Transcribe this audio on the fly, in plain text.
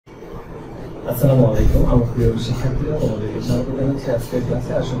আসসালামু আলাইকুম আমার প্রিয় শিক্ষার্থীরা, তোমাদেরকে স্বাগত জানাচ্ছি আজকের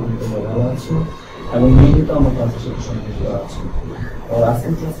ক্লাসে। আশা করি তোমরা ভালো আছো এবং নিয়মিত আমার ক্লাসের সাথে সংযুক্ত আছো। আর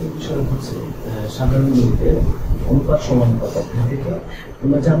আজকের ক্লাসের বিষয় হচ্ছে সাধারণ গণিতের অনুপাত সমানুপাত অধ্যায় থেকে।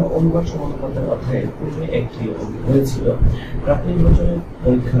 তোমরা জানো অনুপাত সমানুপাতের অধ্যায়ের পূর্বে একটি অঙ্ক হয়েছিল। প্রাথমিক নির্বাচনের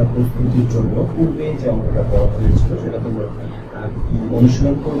পরীক্ষার প্রস্তুতির জন্য পূর্বে যে অঙ্কটা করা হয়েছিল সেটা তোমরা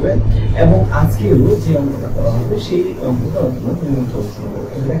অনুশীলন করবে এবং আজকেও যে অঙ্কটা করা হবে সেই অঙ্কটা তোমরা নিয়মিত অনুশীলন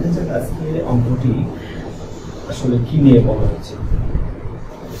করবে। দেখা যাক আজকে অঙ্কটি আসলে কি নিয়ে বলা হচ্ছে।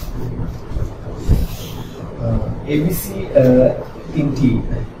 এবিসি তিনটি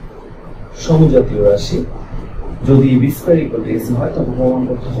সমজাতীয় রাশি। যদি B square equal to AC হয় তবে প্রমাণ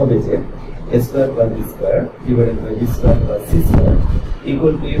করতে হবে যে এ square plus B square divided by B square plus C square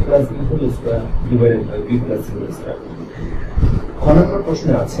equal to A plus B whole square divided by B plus C whole square. খ নম্বর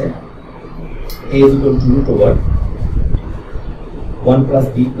প্রশ্নে আছে a is equal to root over 1 plus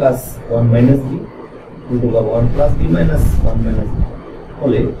b plus 1 minus b root over 1 plus b minus 1 minus b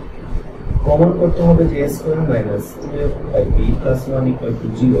হলে প্রমাণ করতে হবে যে a square minus 2f by b plus 1 equal to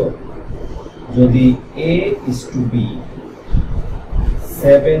 0 যদি a is to b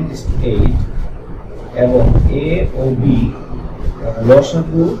 7 is to 8 এবং a O b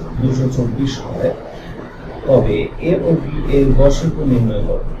লসাগু 224 হয় তবে a ও b এর গসাগু নির্ণয়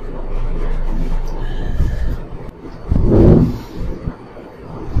করো।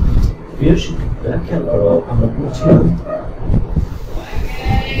 প্রিয় শিক্ষার্থীরা, খেয়াল করো, আমরা পড়ছিলাম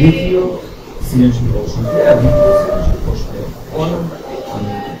দ্বিতীয় সৃজনশীল প্রশ্নটি এবং সৃজনশীল প্রশ্নে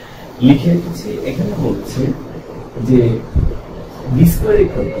আমি লিখে রেখেছি। এখানে বলছে যে B square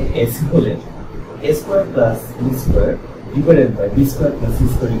equal to AC হলে এ square plus B square divided by b square plus c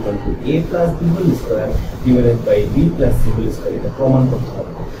square equal to a plus b whole square divided by b plus c whole square এটা প্রমাণ করতে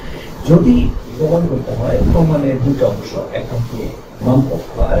হবে। যদি প্রমাণ করতে হয় প্রমাণের দুটো অংশ, একটা হচ্ছে বাম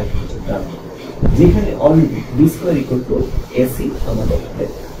পক্ষ আর একটা হচ্ছে ডান পক্ষ। যেখানে already b square equal to ac আমাদের এখানে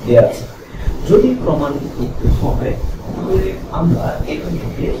দেয়া আছে। যদি প্রমাণ করতে হয় তাহলে আমরা এখান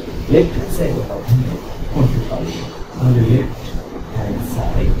থেকে লেফট হ্যান্ড সাইড করতে পারি। তাহলে লেফট হ্যান্ড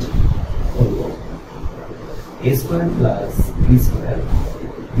সাইড করব a square plus b square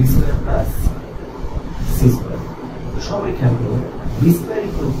plus c square। সবাই খেয়াল করুন b square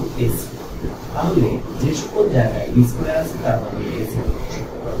equal to ac, তাহলে যে সকল জায়গায় b square আছে তার মানে ac,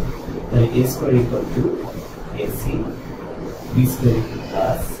 তাহলে a square equal to ac b square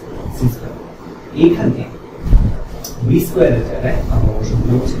plus c square। এখানে b square এর জায়গায় আমরা বসাবো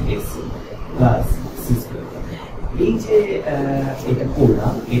হচ্ছে ac plus c square। এই যে এটা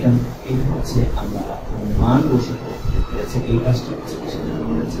করলাম, এটা হচ্ছে আমরা মান বসাবো। এই কাজটা হচ্ছে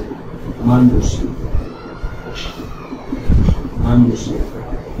মান বসিয়ে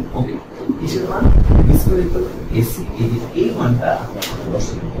ওকে কিসের মান B square equal to AC. এই মানটা আমরা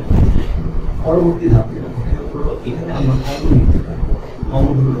বসিয়ে দেব। পরবর্তী ধাপে এখানে আমরা কমন নিতে পারি।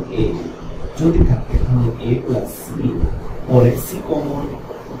 কমন হলো a, যদি থাকে তাহলে a প্লাস সি, পরে সি কমন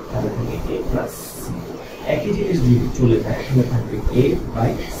তাহলে থাকে a প্লাস সি। একই জিনিস যদি চলে যায় তাহলে থাকবে a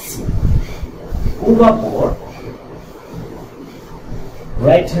by C. পূর্বাপর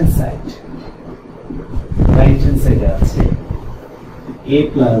right hand সাইডে আছে a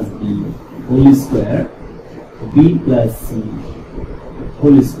plus B whole square B plus C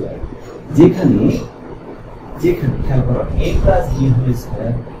whole square. যেখানে খেয়াল করো a plus B whole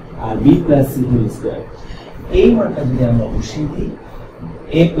square R B plus C whole square, এই মানটা যদি আমরা বসিয়ে দিই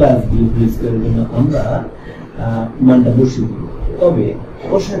a প্লাস বি হোল স্কয়ারের জন্য আমরা মানটা বসিয়ে দিই। তবে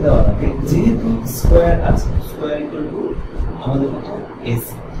বসিয়ে দেওয়ার আগে যেহেতু স্কয়ার আছে, স্কয়ার ইকুয়াল টু আমাদের কত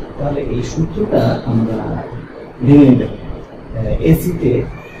এসি, তাহলে এই সূত্রটা আমরা ভেঙে নিতে পারি, এসি তে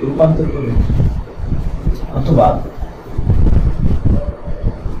রূপান্তর করে, অথবা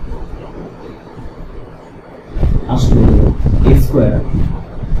আসলে a square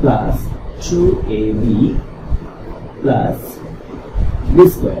plus 2ab plus b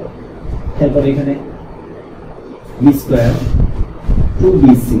square. তারপর এখানে b square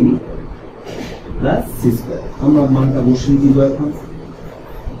 2bc plus c square. আমরা মানটা বসিয়ে দিব। এখন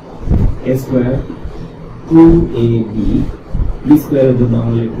a স্কয়ার 2ab, b স্কয়ারের জন্য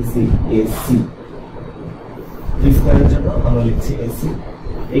আমরা লিখতেছি ac, b স্কয়ারের জন্য আমরা লিখছি ac।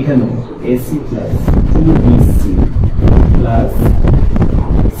 এখানে ac plus 2bc plus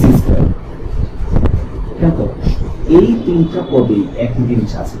c square. দেখো এই তিনটা পদে একই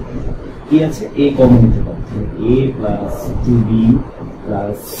জিনিস আছে, কি আছে? a কমন নিতে পারছে, a plus 2b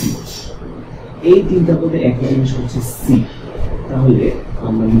plus c। এই তিনটা পদে একই জিনিস হচ্ছে c, তাহলে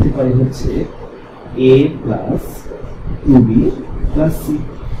আমরা নিতে পারি হচ্ছে a plus 2b plus c।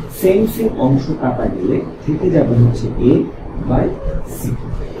 Same অংশ কাটা গেলে থেকে যাবে হচ্ছে a বাই c।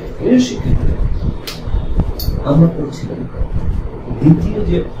 এর শিক্ষার্থী আমরা করছিলাম দ্বিতীয়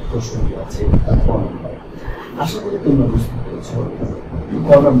যে প্রশ্নটি আছে তার ক নম্বর। আশা করি তোমরা বুঝতে পেরেছ ক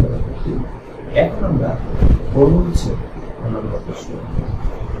নম্বর। এখন আমরা করব হচ্ছে ক নম্বর প্রশ্ন।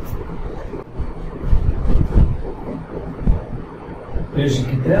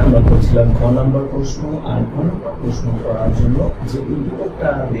 শিক্ষার্থীরা আমরা করছিলাম ক নম্বর প্রশ্ন। আর ক নম্বর প্রশ্ন করার জন্য যে উদ্দীপকটা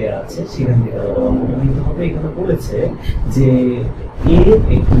দেওয়া আছে সেখান থেকে আমাদের নিতে হবে। এখানে বলেছে যে এর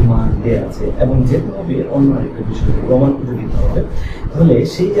একটি মান দেওয়া আছে এবং যেতে হবে অন্য আরেকটা বিষয় প্রমাণ করে দিতে হবে। তাহলে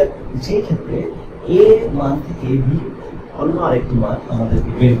সেই ক্ষেত্রে এ মান থেকে বি অন্য আরেকটি মান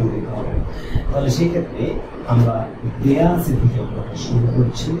আমাদেরকে বের করে দিতে হবে। তাহলে সেই ক্ষেত্রে আমরা দেয়া আছে থেকে আমরা শুরু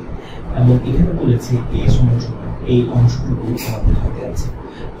করছি এবং এখানে বলেছে এ সমান এই অংশটুকু আমাদের হাতে আছে।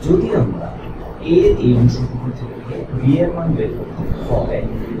 যদি আমরা এর এই অংশটুকু থেকে বি এর মান বের করতে হয়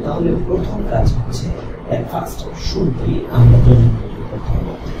তাহলে প্রথম কাজ হচ্ছে ফার্স্ট শুরুতেই আমরা যোজন করতে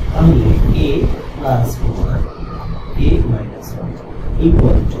হবে। তাহলে এ plus 1 A minus 1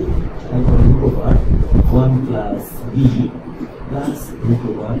 equal to তারপর root over 1 plus B plus root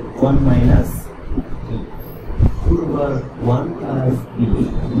over 1 minus B root over 1 plus B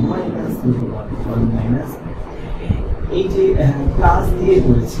minus root over 1 minus এই যে প্লাস দিয়ে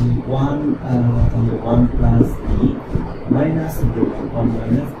করেছি 1 plus B minus root over 1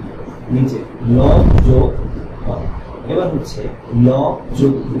 minus নিচে লব যোগ 1। এবার হচ্ছে লব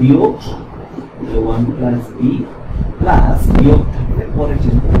যোগ বিয়োগ 1 প্লাস বি প্লাস বিয়োগ থাকলে পরের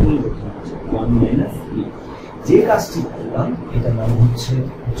চিহ্ন পরিবর্তন হচ্ছে 1 মাইনাস বি। যে কাজটি করলাম এটার নাম হচ্ছে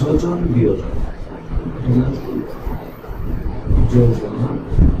যোজন বিয়োজন। যোজন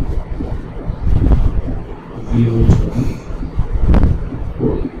বিয়োজন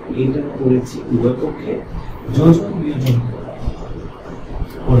এটা করেছি উভয় পক্ষে যোজন বিয়োজন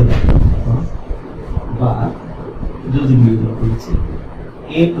করে দেখালাম বা যোজন বিয়োজন করেছি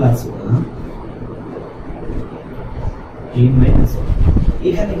a প্লাস 1 a মাইনাস 1।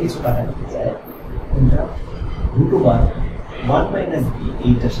 এখানে কিছু কাটাকাটি যায় কোনটা রুট ওভার 1 মাইনাস বি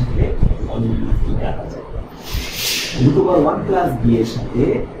এইটার সাথে অন্য বি কাটা যায়। রুট ওভার 1 প্লাস বি এর সাথে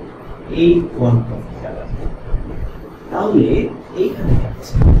এই 1 প্লাস বি কাটা যায়। তাহলে এইখানে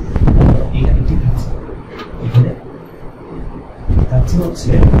কাটছে এখানে ঠিক আছে। এখানে কাটছে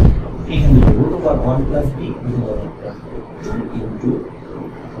হচ্ছে এখানে root over 1 plus B root over 1 plus 2 into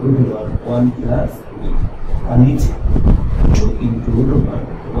root over 1 plus B আর নিচে 2 into root over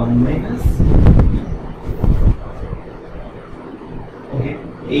 1 minus B. ওকে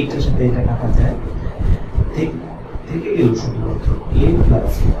এইটার সাথে এটা কাটা যায় থেকে গেল শুধুমাত্র a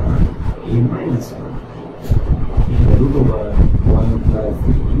প্লাস 1 a মাইনাস 1 এখানে root over 1 plus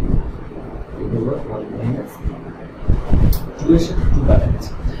B root over 1 minus 2 এর সাথে 2 কাটা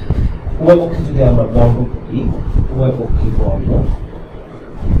গেছে। উভয় পক্ষে যদি আমরা বর্গ করি উভয় পক্ষে বর্গ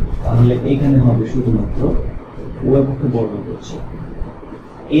তাহলে এখানে হবে শুধুমাত্র উভয় পক্ষে বর্গ করছে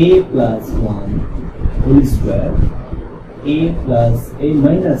a plus 1 whole square a plus a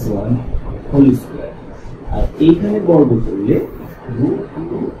minus 1 whole square. আর এইখানে বর্গ করলে রুট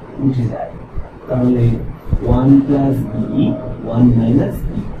উঠে যায় তাহলে 1 প্লাস বি 1 মাইনাস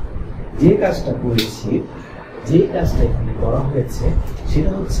বি। যে কাজটা করেছি যে কাজটা এখানে করা হয়েছে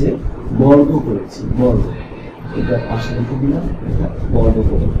সেটা হচ্ছে বর্গ করেছি বর্গ। এটা পাশে রেখে দিলাম এটা বর্গ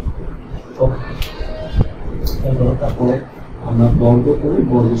করে তারপরে আমরা বর্গ করে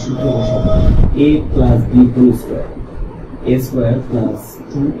বর্গ সূত্র বসাবো a plus B whole square a square plus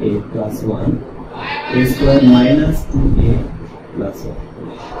 2a plus 1 a square minus 2a plus 1।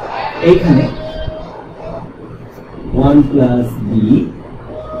 এইখানে 1 প্লাস বি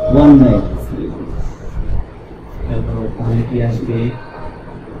 1 মাইনাস বি। তাহলে কি আসবে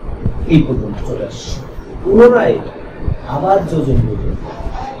এই পর্যন্ত চলে আসছে। পুনরায় আবার যোজন বিয়োজন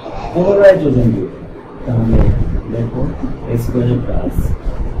পুনরায় যোজন বিয়োজন তাহলে দেখো a square plus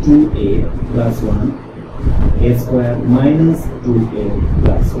 2a plus 1 a square minus 2a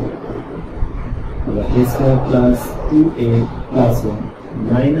plus 1 a square plus 2a plus 1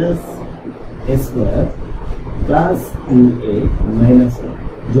 minus a square plus 2a minus 1।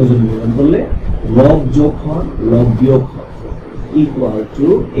 যোজন বিয়োজন করলে লব যোগ হয় লব বিয়োগ হয় ইকুয়াল টু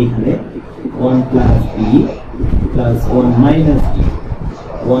এখানে 1 plus B plus 1 minus B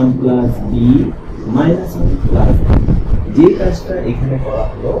 1 plus B minus 1 plus. যে কাজটা এখানে করা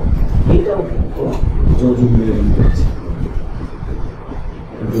হলো এটাও কিন্তু যোজন বিয়োজন করছে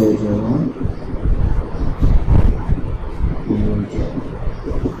যোজন বিয়োজন।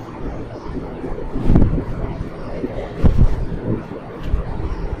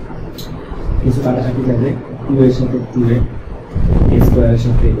 কিছু কাটাকাটি যাবে 2 এর সাথে 2a a স্কয়ার এর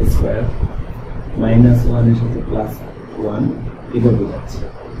সাথে a স্কয়ার মাইনাস 1 এর সাথে প্লাস 1 এভাবে যাচ্ছে।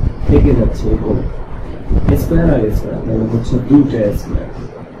 থেকে যাচ্ছে এরকম স্কোয়ার আর স্কোয়ার, তাহলে হচ্ছে 2টা স্কোয়ার,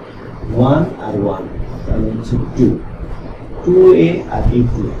 1 আর 1 তাহলে হচ্ছে 2, 2a আর এই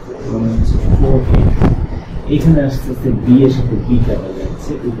 2 মানে হচ্ছে 4a। এখানে আস্তে আস্তে b এর সাথে b কাটা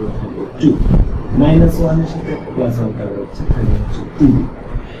যাচ্ছে, উপরে থাকবে 2, -1 এর সাথে +1 কাটা যাচ্ছে, তাহলে হচ্ছে 2।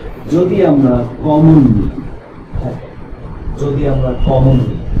 যদি আমরা কমন নিই, যদি আমরা কমন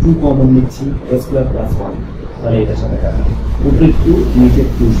নিই 2 কমন নিচ্ছি, স্কোয়ার + 1, তাহলে এটার সাথে কাটা, উপরে 2 নিচে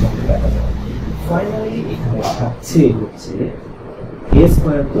 2 এর সাথে কাটা যাবে। ফাইনালি এখানে থাকছে হচ্ছে a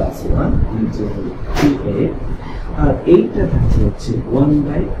স্কয়ার + 1 নিচে হলো 2a, আর এইটা থাকছে হচ্ছে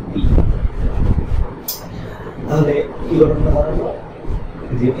 1/b। তাহলে কি গঠনটা দাঁড়ালো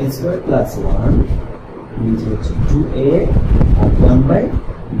যে a স্কয়ার + 1 নিচে হচ্ছে 2a আর 1/b।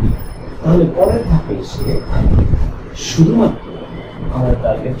 তাহলে পরের ধাপে এসে আমি শুধুমাত্র আমার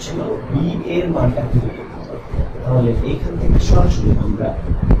টার্গেট ছিল b এর মানটা কি, তাহলে এখান থেকে সরাসরি আমরা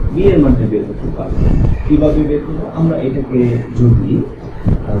b এর মানটা বের করতে পারবো। কিভাবে বের করব? আমরা এটাকে যদি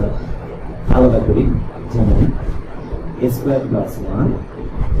আলাদা করি, যেমন a স্কয়ার + 1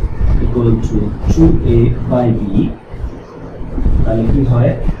 = 2a/b, তাহলে কি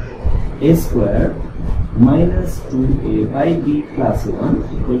হয় a স্কয়ার - 2a/b + 1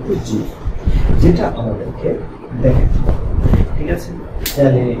 = 0, যেটা আমাদেরকে দেখাতে হবে। ঠিক আছে,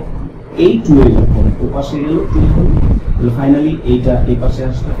 তাহলে এই 2 এর যখন ওপাশে গেল 2 হলো, তাহলে ফাইনালি এইটা এই পাশে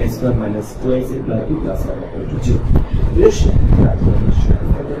আসলো a স্কয়ার - 2ac + 2 + 1 = 0।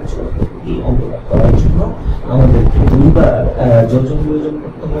 এই অঙ্কটা করার জন্য আমাদেরকে দুইবার যোজন বিয়োজন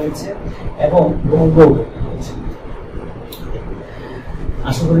করতে হয়েছে এবং বর্গও করতে হয়েছে।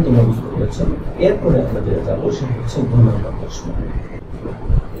 আশা করি তোমরা বুঝতে পেরেছো। এরপরে আমরা যেটা যাবো সেটা হচ্ছে 2 নম্বর প্রশ্ন।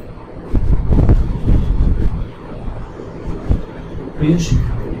 প্রিয়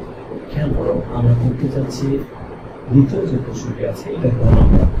শিক্ষার্থী, খেয়াল করো, আমরা করতে যাচ্ছি দ্বিতীয় যে প্রশ্নটি আছে এটা 2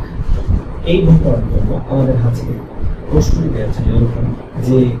 নম্বর। এই ভুল করার জন্য আমাদের হাতে প্রশ্নটি দেওয়া আছে এরকম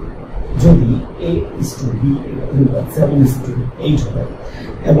যে যদি a:b 7:8 হয়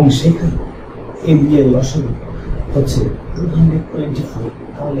এবং সেখানে ab এর লসাগু হচ্ছে 224,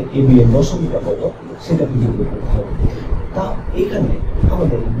 তাহলে ab এর লসাগুটা কত সেটা খুঁজে বের করতে হবে। তা এখানে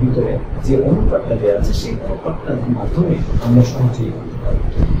আমাদের ভিতরে যে অনুপাতটা দেওয়া আছে সেই অনুপাতটার মাধ্যমে আমরা সহজেই করতে পারি।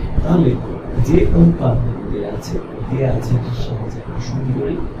 তাহলে যে অনুপাত দেওয়া আছে সহজে শুরু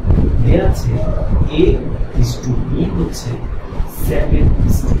করি। দেওয়া আছে a:b হচ্ছে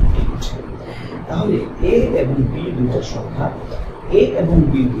 7:8। তাহলে a এবং b দুইটা সংখ্যা, a এবং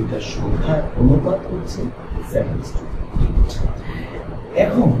b দুইটা সংখ্যার অনুপাত হচ্ছে 7:8।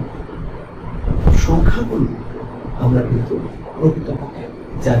 এখন সংখ্যাগুলো আমরা কিন্তু প্রকৃতপক্ষে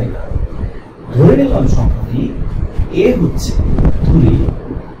জানি না। ধরে নিলাম সংখ্যাটি a হচ্ছে,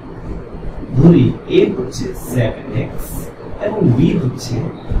 ধরি a হচ্ছে 7x এবং b হচ্ছে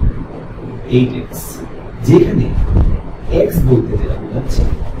 8x, যেখানে x বলতে যেটা বোঝাচ্ছে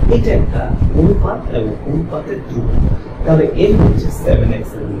এটা একটা অনুপাত এবং অনুপাতের ধ্রুবক। তাহলে a হচ্ছে 7x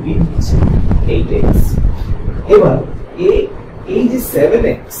এবং b হচ্ছে 8x। এবার এই যে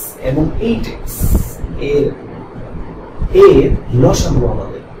 7x এবং 8x এর লসাগু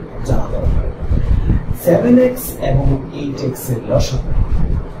আমাদের জানা দরকার। 7x এবং 8x এর লসাগু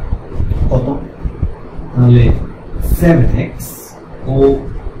কত? তাহলে 7x ও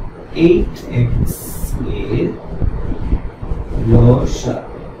 8x এর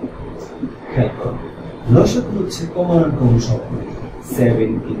লসাগু হচ্ছে কমন সংখ্যা 7 ×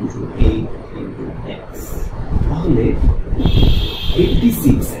 8 × x, তাহলে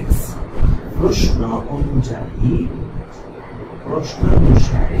 86x। প্রশ্ন অনুসারে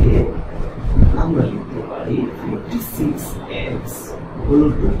আমরা লিখতে পারি 56x হলো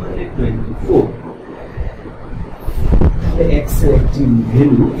 224। তাহলে x এর একটি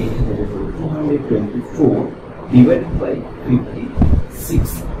ভ্যালু এখানে হলো 224 divided by 56।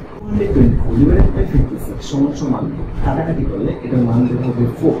 224 divided by 56 সমান কাটাকাটি করলে এটার মান বের হবে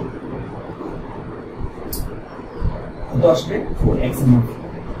 4। কত আসবে? 4x এর মান।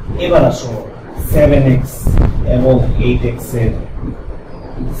 এবার আসো 7x এবং 8x এর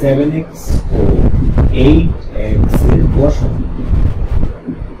 7x ও 8x এর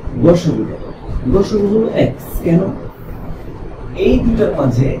গসাগু হলো x। কেন? এই দুটার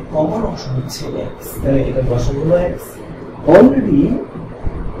মাঝে কমন অংশ হচ্ছে x, তাহলে এটা গসাগু হলো x। অলরেডি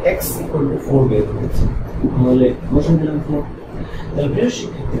x = 4 বের হয়েছে, তাহলে বসাই দিলাম 4। তাহলে প্রিয়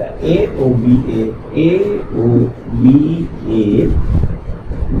শিক্ষার্থীরা, a ও b এর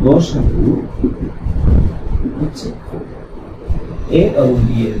গসাগু হচ্ছে a এবং b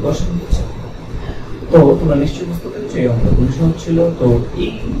এর গসাগু হচ্ছে। তো তোমরা নিশ্চয়ই বুঝতে পেরেছো এই অঙ্কটা খুবই সহজ ছিল। তো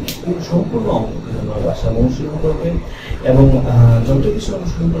এই সম্পূর্ণ অঙ্কটা সুন্দরভাবে বাসায় অনুশীলন করবেন এবং যত কিছু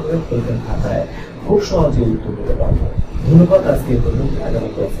অনুশীলন করবেন পরীক্ষার খাতায় খুব সহজে উত্তর দিতে পারবেন। ধন্যবাদ, আজকে এই পর্যন্ত। আগামী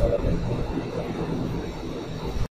ক্লাসে আলাদা।